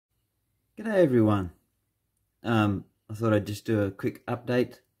G'day everyone. I thought I'd just do a quick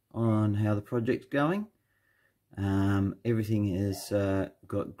update on how the project's going. Everything has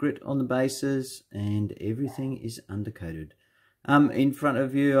got grit on the bases and everything is undercoated. In front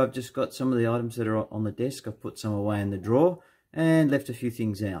of you I've just got some of the items that are on the desk. I've put some away in the drawer and left a few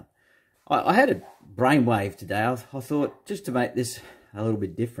things out. I had a brainwave today. I thought just to make this a little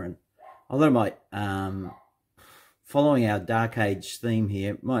bit different, I thought I might, following our Dark Age theme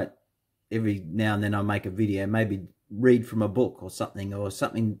here, might every now and then I make a video, maybe read from a book or something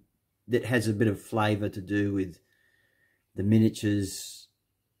that has a bit of flavour to do with the miniatures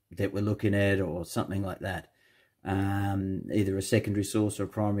that we're looking at or something like that. Either a secondary source or a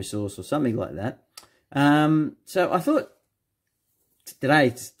primary source or something like that. So I thought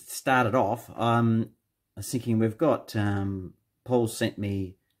today, to start it off, I was thinking we've got, Paul sent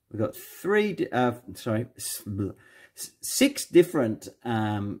me, we've got six different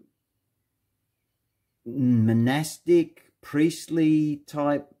monastic, priestly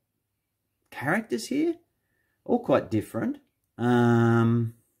type characters here, all quite different.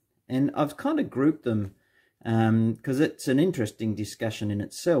 And I've kind of grouped them because it's an interesting discussion in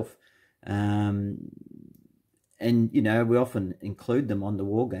itself. And, you know, we often include them on the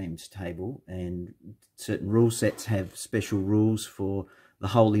War Games table, and certain rule sets have special rules for the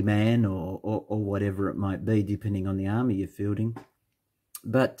holy man or whatever it might be, depending on the army you're fielding.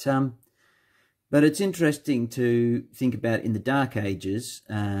 But it's interesting to think about in the Dark Ages,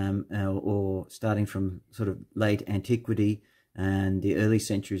 or starting from sort of late antiquity and the early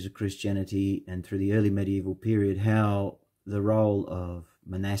centuries of Christianity and through the early medieval period, how the role of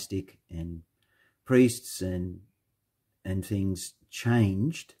monastic and priests and things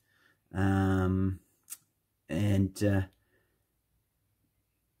changed. So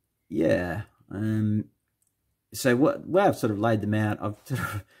where I've sort of laid them out,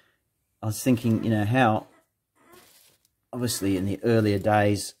 I was thinking, you know, how obviously in the earlier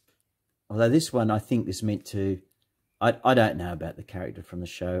days, although this one I think is meant to, I don't know about the character from the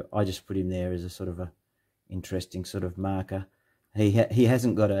show. I just put him there as a sort of a interesting sort of marker. He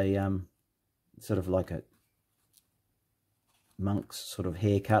hasn't got a sort of like a monk's sort of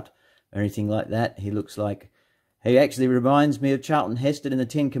haircut or anything like that. He looks like, he actually reminds me of Charlton Heston in the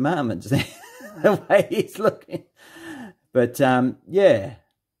Ten Commandments, the way he's looking. But yeah,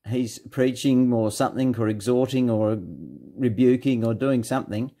 he's preaching or something, or exhorting or rebuking or doing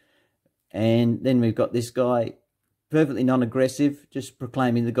something. And then we've got this guy, perfectly non-aggressive, just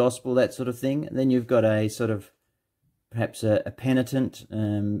proclaiming the gospel, that sort of thing. And then you've got a sort of, perhaps a penitent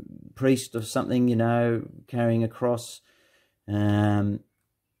priest or something, you know, carrying a cross.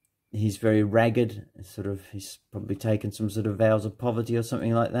 He's very ragged, sort of, he's probably taken some sort of vows of poverty or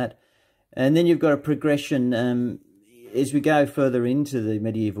something like that. And then you've got a progression. As we go further into the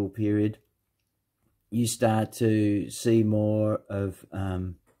medieval period, you start to see more of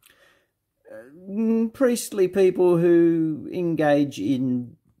priestly people who engage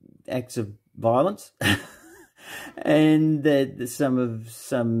in acts of violence, and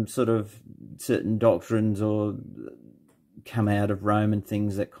some sort of certain doctrines or come out of Rome and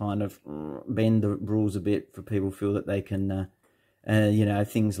things that kind of bend the rules a bit for people feel that they can. You know,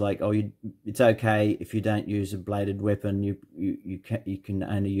 things like, oh, it's okay if you don't use a bladed weapon. You can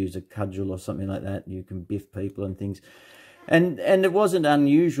only use a cudgel or something like that. You can biff people and things, and it wasn't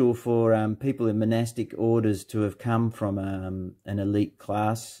unusual for people in monastic orders to have come from an elite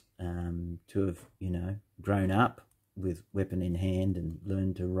class, to have, you know, grown up with weapon in hand and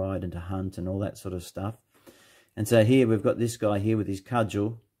learned to ride and to hunt and all that sort of stuff. And so here we've got this guy here with his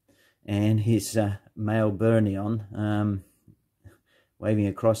cudgel and his male burnion, waving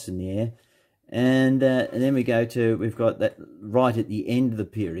across in the air. And then we go to, we've got that right at the end of the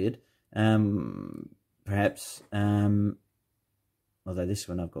period, perhaps, although this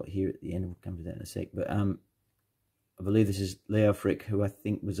one I've got here at the end, we'll come to that in a sec, but I believe this is Leofric, who I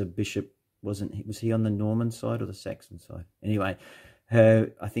think was a bishop, was he on the Norman side or the Saxon side? Anyway,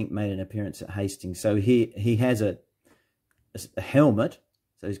 who I think made an appearance at Hastings. So he has a helmet,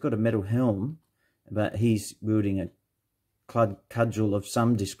 so he's got a metal helm, but he's wielding a cudgel of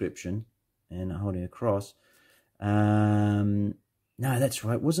some description and holding a cross. No, that's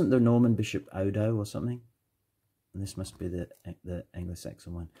right. Wasn't the Norman Bishop Odo or something? And this must be the Anglo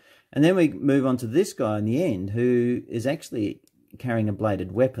Saxon one. And then we move on to this guy in the end, who is actually carrying a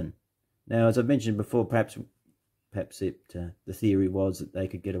bladed weapon. Now, as I've mentioned before, perhaps the theory was that they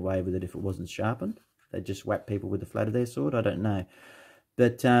could get away with it if it wasn't sharpened. They'd just whack people with the flat of their sword. I don't know.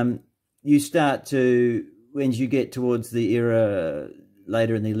 But you start to, when you get towards the era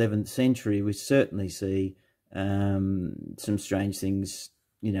later in the 11th century, we certainly see some strange things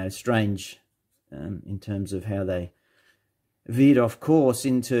strange in terms of how they veered off course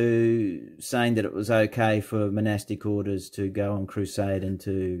into saying that it was okay for monastic orders to go on crusade and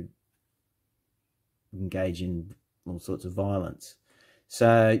to engage in all sorts of violence.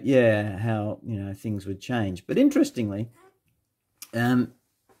 So yeah, how things would change. But interestingly, I'll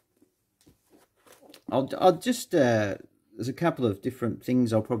just there's a couple of different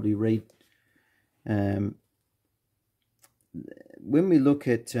things I'll probably read. When we look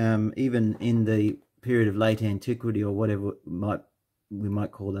at even in the period of late antiquity, or whatever we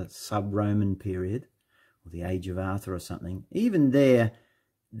might call that sub-Roman period, or the Age of Arthur or something, even there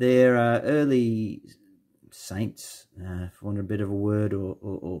are early saints, for want of a bit of a word,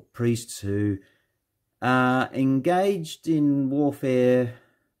 or priests who are engaged in warfare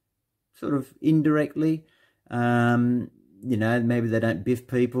sort of indirectly. Maybe they don't biff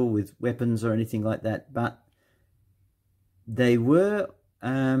people with weapons or anything like that, but they were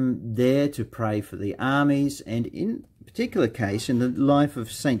there to pray for the armies, and in particular case, in the life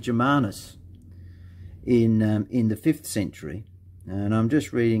of Saint Germanus in the 5th century. And I'm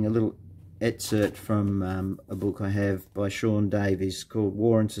just reading a little excerpt from a book I have by Sean Davies called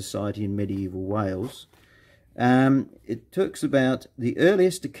War and Society in Medieval Wales. It talks about the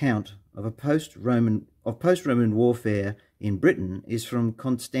earliest account of post-Roman warfare in Britain is from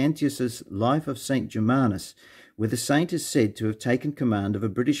Constantius's Life of Saint Germanus, where the saint is said to have taken command of a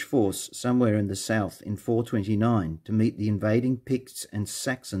British force somewhere in the south in 429 to meet the invading Picts and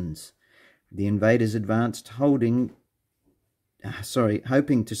Saxons. The invaders advanced hoping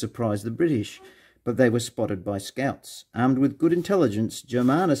to surprise the British, but they were spotted by scouts. Armed with good intelligence,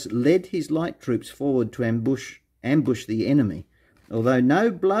 Germanus led his light troops forward to ambush the enemy. Although no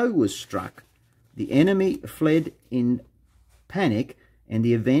blow was struck, the enemy fled in panic, and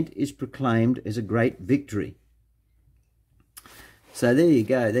the event is proclaimed as a great victory. So there you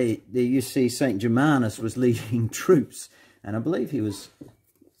go. There you see Saint Germanus was leading troops, and I believe he was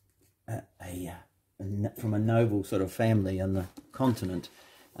from a noble sort of family on the continent.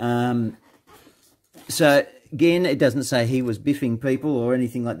 So again, it doesn't say he was biffing people or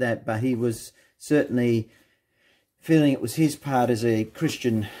anything like that, but he was certainly feeling it was his part as a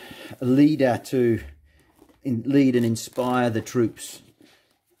Christian leader to lead and inspire the troops.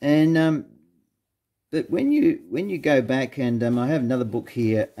 And but when you go back, and I have another book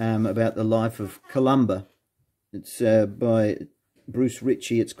here about the life of Columba. It's by Bruce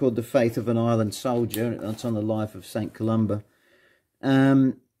Ritchie. It's called The Faith of an Island Soldier. It's on the life of St. Columba.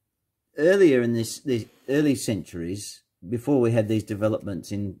 Earlier in the early centuries, before we had these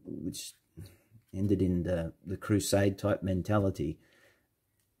developments which ended in the crusade type mentality,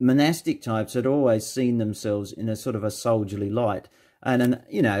 monastic types had always seen themselves in a sort of a soldierly light. And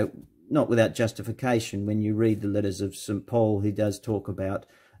not without justification. When you read the letters of St. Paul, he does talk about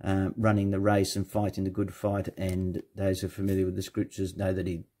running the race and fighting the good fight, and those who are familiar with the scriptures know that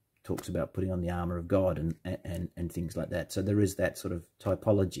he talks about putting on the armour of God and things like that. So there is that sort of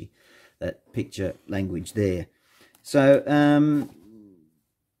typology, that picture language there. So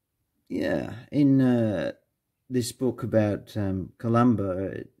in this book about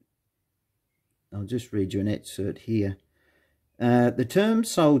Columba, I'll just read you an excerpt here. The term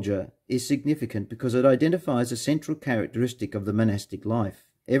soldier is significant because it identifies a central characteristic of the monastic life.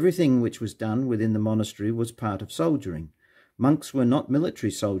 Everything which was done within the monastery was part of soldiering. Monks were not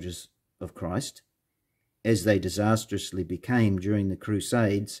military soldiers of Christ, as they disastrously became during the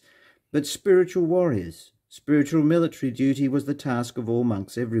Crusades, but spiritual warriors. Spiritual military duty was the task of all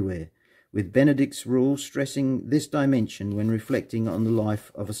monks everywhere, with Benedict's rule stressing this dimension when reflecting on the life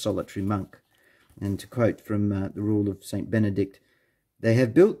of a solitary monk. And to quote from the rule of St. Benedict, "They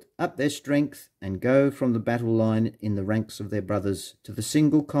have built up their strength and go from the battle line in the ranks of their brothers to the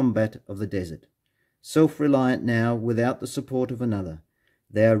single combat of the desert. Self-reliant now, without the support of another,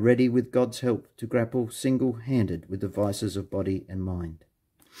 they are ready with God's help to grapple single-handed with the vices of body and mind."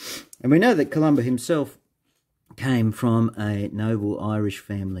 And we know that Columba himself came from a noble Irish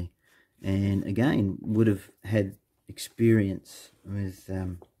family, and again would have had experience with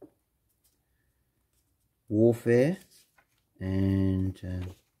warfare,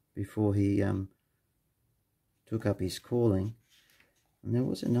 and before he took up his calling. And there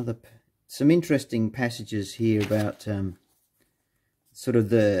was some interesting passages here about sort of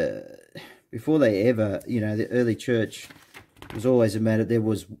before they ever, the early church was always a matter. There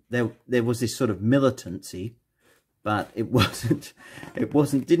was this sort of militancy, but it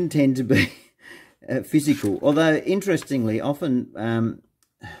didn't tend to be physical. Although interestingly, often, and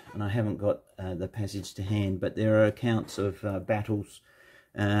I haven't got the passage to hand, but there are accounts of battles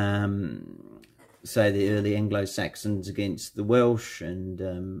say, the early Anglo Saxons against the Welsh,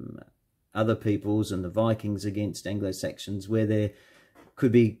 and other peoples, and the Vikings against Anglo Saxons, where there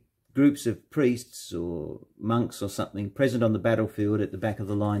could be groups of priests or monks or something present on the battlefield at the back of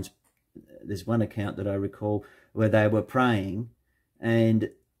the lines. There's one account that I recall where they were praying, and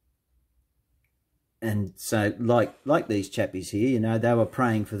so like these chappies here, you know, they were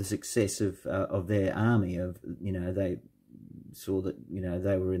praying for the success of their army. Of, you know, they saw that, you know,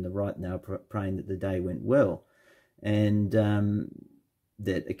 they were in the right, and they were praying that the day went well. And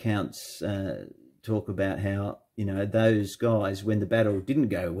that accounts talk about how, you know, those guys, when the battle didn't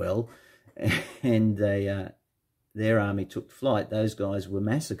go well and their army took flight, those guys were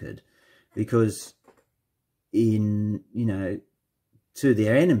massacred, because in, you know, to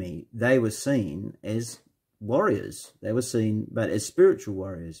their enemy, they were seen as warriors. They were seen, but as spiritual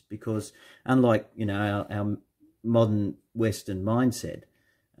warriors, because unlike, you know, our modern Western mindset,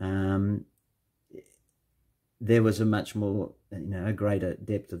 there was a much more, you know, a greater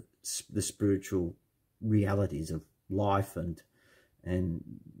depth of the spiritual realities of life, and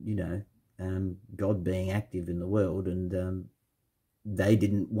you know, God being active in the world, and they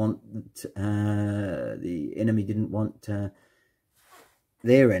didn't want, the enemy didn't want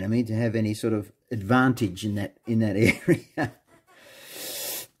their enemy to have any sort of advantage in that area.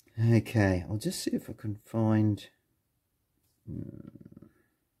 Okay, I'll just see if I can find.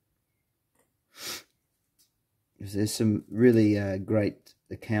 There's some really great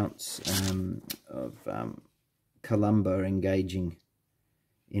accounts of Columba engaging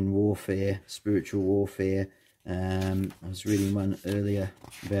in warfare, spiritual warfare. I was reading one earlier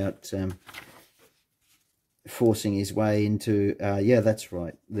about forcing his way into, yeah, that's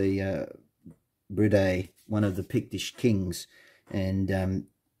right, the Bride, one of the Pictish kings, and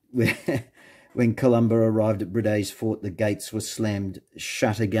when Columba arrived at Bride's fort, the gates were slammed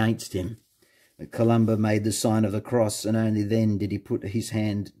shut against him. But Columba made the sign of the cross, and only then did he put his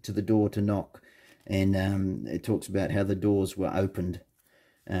hand to the door to knock. And it talks about how the doors were opened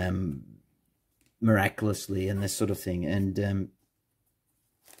miraculously and this sort of thing. And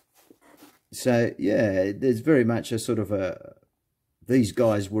so, yeah, there's very much a sort of a... These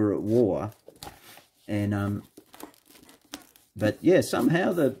guys were at war. And but, yeah,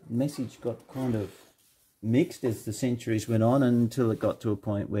 somehow the message got kind of mixed as the centuries went on, until it got to a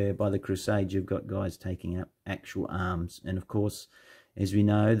point where by the Crusades you've got guys taking up actual arms. And of course, as we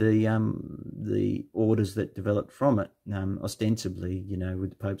know, the orders that developed from it, ostensibly, you know,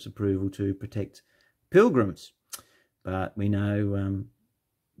 with the Pope's approval, to protect pilgrims. But we know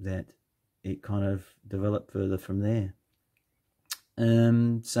that it kind of developed further from there.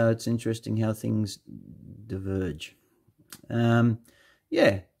 So it's interesting how things diverge.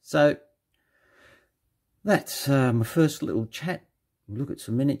 Yeah, so that's my first little chat. We'll look at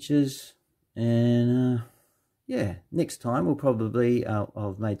some miniatures, and yeah, next time we'll probably,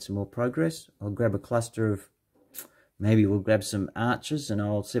 I've made some more progress. I'll grab a cluster of, maybe we'll grab some archers, and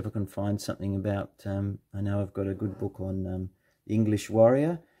I'll see if I can find something about, I know I've got a good book on the English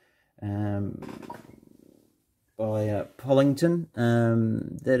Warrior by Pollington,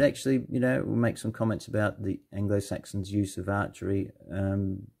 that actually, you know, will make some comments about the Anglo-Saxons' use of archery,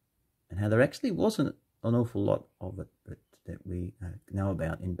 and how there actually wasn't an awful lot of it that we know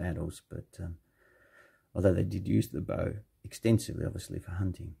about in battles, but although they did use the bow extensively, obviously, for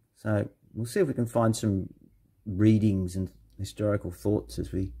hunting. So we'll see if we can find some readings and historical thoughts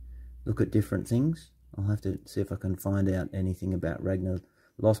as we look at different things. I'll have to see if I can find out anything about Ragnar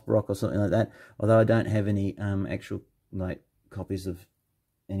Lothbrok or something like that, although I don't have any actual, like, copies of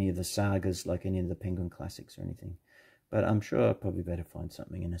any of the sagas, like any of the Penguin Classics or anything, but I'm sure I'll probably better find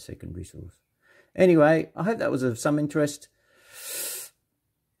something in a secondary source. Anyway, I hope that was of some interest.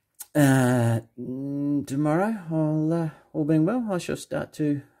 Tomorrow, all being well, I shall start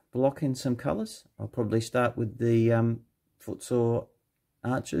to block in some colours. I'll probably start with the footsore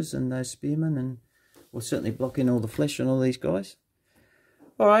archers and those spearmen, and we'll certainly block in all the flesh and all these guys.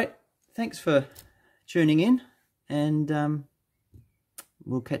 All right, thanks for tuning in, and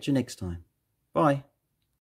we'll catch you next time. Bye.